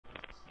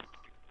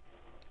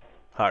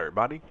Hi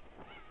everybody.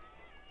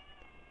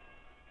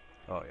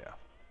 Oh yeah.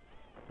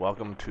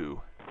 Welcome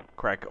to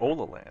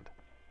Crackola Land.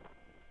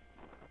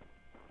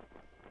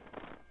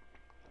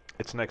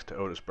 It's next to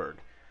Otisburg.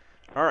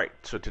 Alright,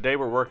 so today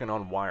we're working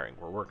on wiring.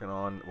 We're working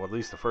on, well at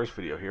least the first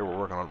video here, we're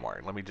working on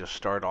wiring. Let me just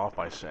start off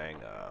by saying,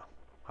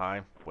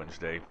 hi,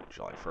 Wednesday,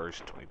 July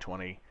 1st,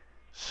 2020.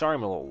 Sorry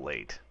I'm a little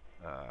late.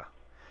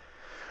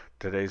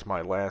 Today's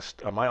my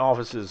last, my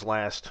office's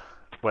last,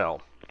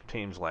 well,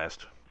 team's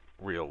last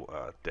real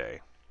day.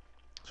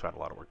 So I had a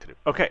lot of work to do.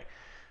 Okay.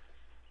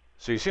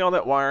 So you see all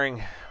that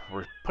wiring,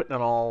 we're putting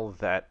all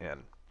that in.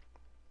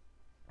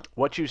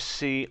 What you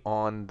see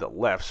on the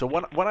left, so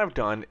what I've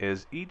done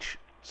is each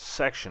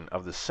section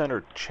of the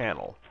center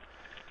channel,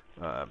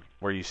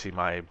 where you see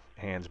my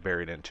hands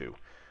buried into,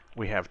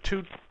 we have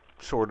two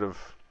sort of,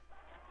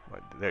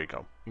 there you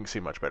go, you can see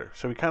much better.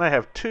 So we kind of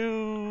have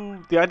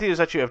two, the idea is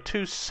that you have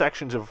two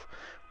sections of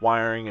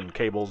wiring and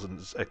cables and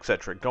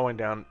etc. going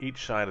down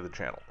each side of the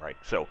channel, right?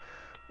 So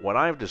what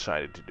I've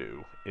decided to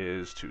do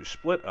is to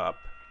split up,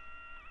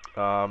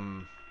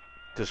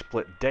 to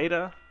split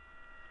data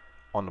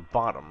on the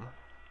bottom,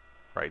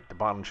 right, the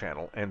bottom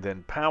channel, and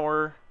then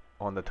power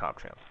on the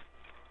top channel.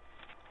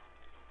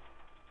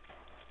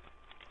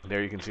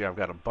 There you can see I've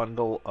got a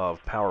bundle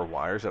of power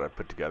wires that I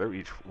put together,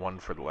 each one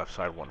for the left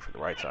side, one for the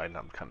right side, and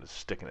I'm kind of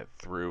sticking it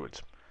through.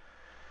 It's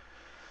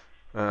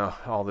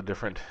all the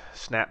different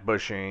snap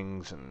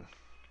bushings and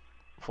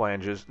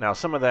flanges. Now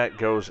some of that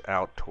goes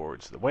out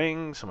towards the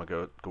wing, some of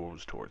it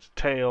goes towards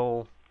the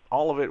tail.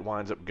 All of it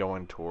winds up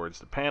going towards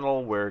the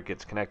panel where it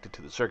gets connected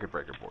to the circuit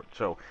breaker board.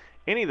 So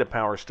any of the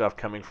power stuff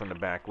coming from the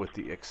back, with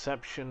the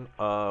exception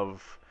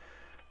of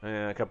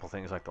a couple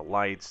things like the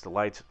lights. The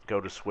lights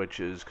go to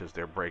switches because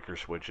they're breaker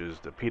switches.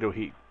 The pitot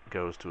heat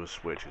goes to a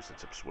switch because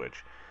it's a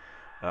switch.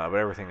 But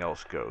everything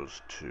else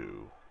goes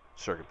to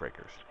circuit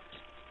breakers.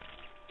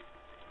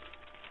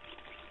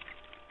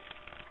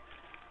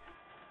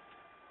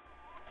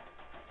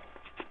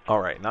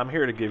 Alright, and I'm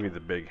here to give you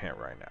the big hint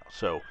right now.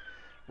 So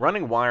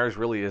running wires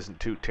really isn't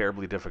too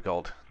terribly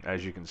difficult.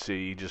 As you can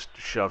see, you just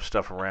shove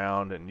stuff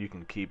around and you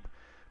can keep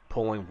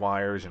pulling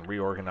wires and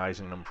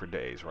reorganizing them for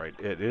days, right?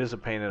 It is a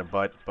pain in the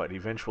butt, but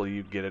eventually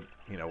you get it,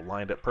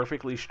 lined up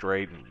perfectly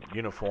straight and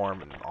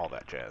uniform and all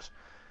that jazz.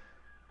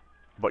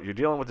 But you're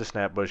dealing with the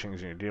snap bushings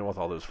and you're dealing with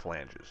all those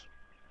flanges.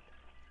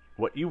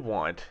 What you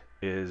want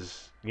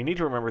is, you need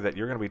to remember that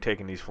you're going to be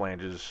taking these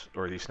flanges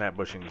or these snap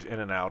bushings in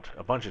and out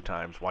a bunch of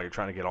times while you're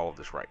trying to get all of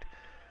this right.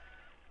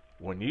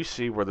 When you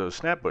see where those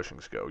snap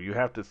bushings go, you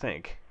have to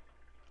think,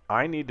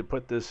 I need to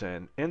put this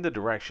in the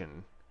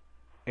direction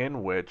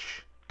in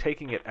which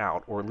taking it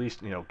out, or at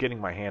least getting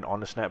my hand on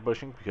the snap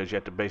bushing, because you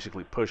have to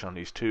basically push on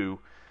these two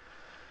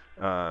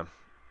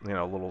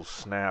little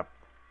snap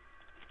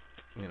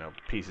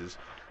pieces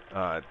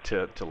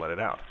to let it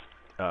out.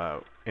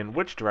 In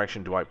which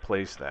direction do I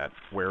place that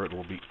where it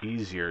will be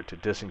easier to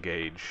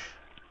disengage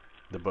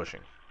the bushing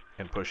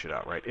and push it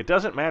out, right? It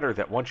doesn't matter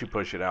that once you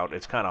push it out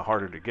it's kind of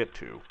harder to get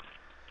to.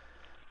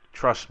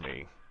 Trust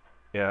me,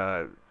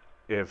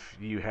 if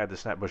you had the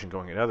snap bushing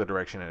going in the other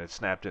direction and it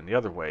snapped in the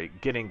other way,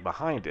 getting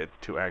behind it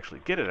to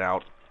actually get it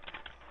out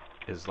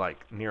is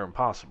like near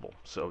impossible.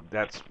 So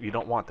you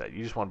don't want that.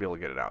 You just want to be able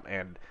to get it out.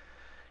 And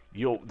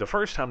the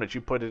first time that you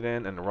put it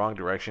in the wrong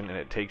direction and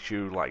it takes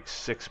you like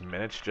 6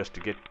 minutes just to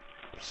get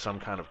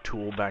some kind of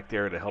tool back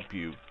there to help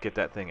you get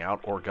that thing out,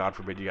 or God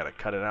forbid you got to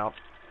cut it out.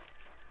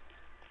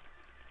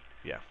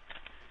 Yeah.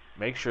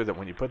 Make sure that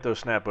when you put those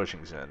snap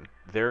bushings in,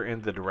 they're in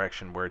the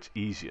direction where it's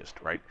easiest,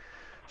 right?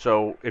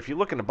 So if you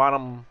look in the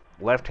bottom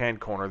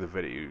left-hand corner of the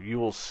video, you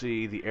will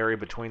see the area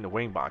between the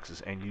wing boxes,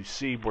 and you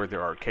see where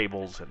there are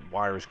cables and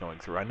wires going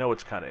through. I know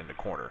it's kind of in the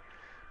corner,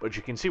 but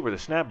you can see where the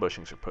snap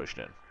bushings are pushed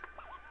in.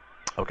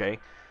 Okay?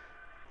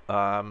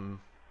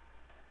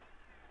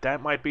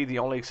 That might be the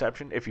only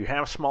exception. If you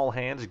have small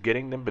hands,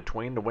 getting them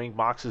between the wing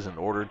boxes in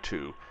order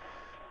to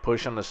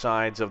push on the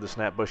sides of the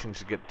snap bushings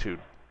to get to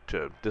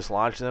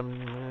dislodge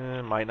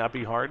them might not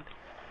be hard.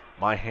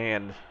 My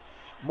hand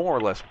more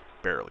or less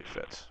barely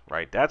fits,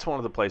 right? That's one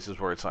of the places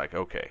where it's like,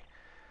 okay,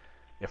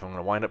 if I'm going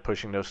to wind up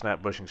pushing those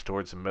snap bushings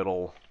towards the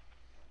middle,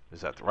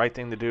 is that the right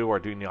thing to do, or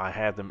do I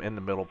have them in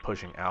the middle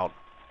pushing out?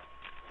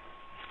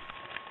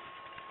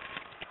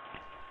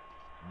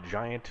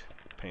 Giant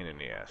pain in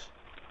the ass,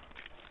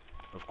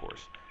 of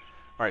course.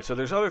 Alright, so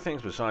there's other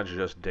things besides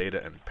just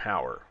data and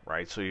power,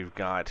 right? So you've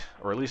got,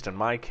 or at least in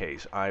my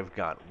case, I've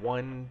got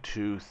 1,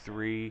 2,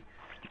 3,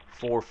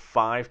 4,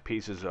 5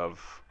 pieces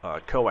of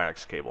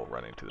coax cable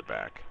running to the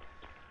back.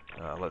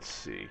 Let's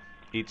see.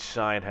 Each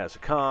side has a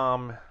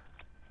comm.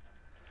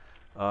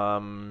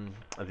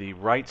 The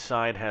right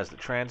side has the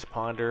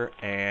transponder,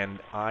 and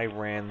I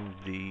ran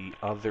the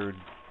other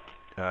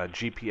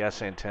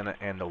GPS antenna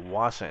and the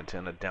WAS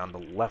antenna down the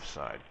left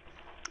side.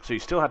 So you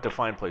still have to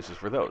find places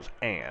for those.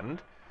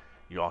 And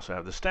you also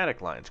have the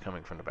static lines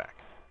coming from the back.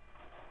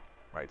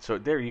 Right, so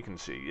there you can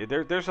see.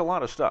 There's a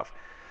lot of stuff.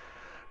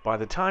 By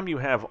the time you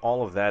have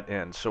all of that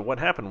in, so what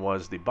happened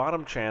was the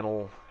bottom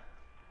channel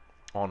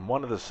on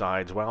one of the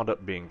sides wound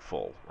up being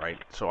full, right?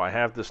 So I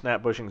have the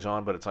snap bushings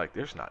on, but it's like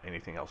there's not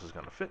anything else is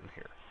going to fit in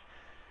here.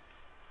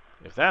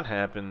 If that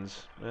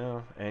happens,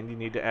 well, and you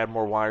need to add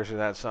more wires to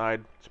that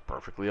side, it's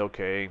perfectly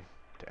okay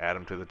to add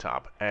them to the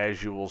top,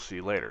 as you will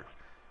see later.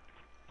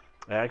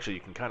 Actually, you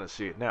can kind of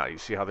see it now. You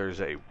see how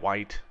there's a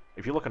white,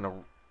 if you look on the,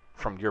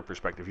 from your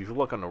perspective, if you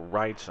look on the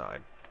right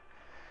side,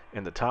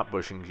 in the top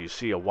bushings, you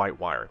see a white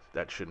wire.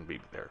 That shouldn't be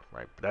there,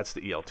 right? But that's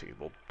the ELT.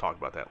 We'll talk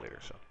about that later.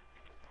 So,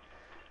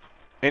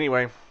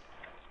 anyway,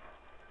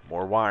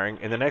 more wiring.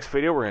 In the next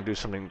video, we're going to do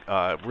something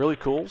really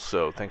cool.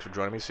 So, thanks for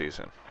joining me. See you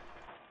soon.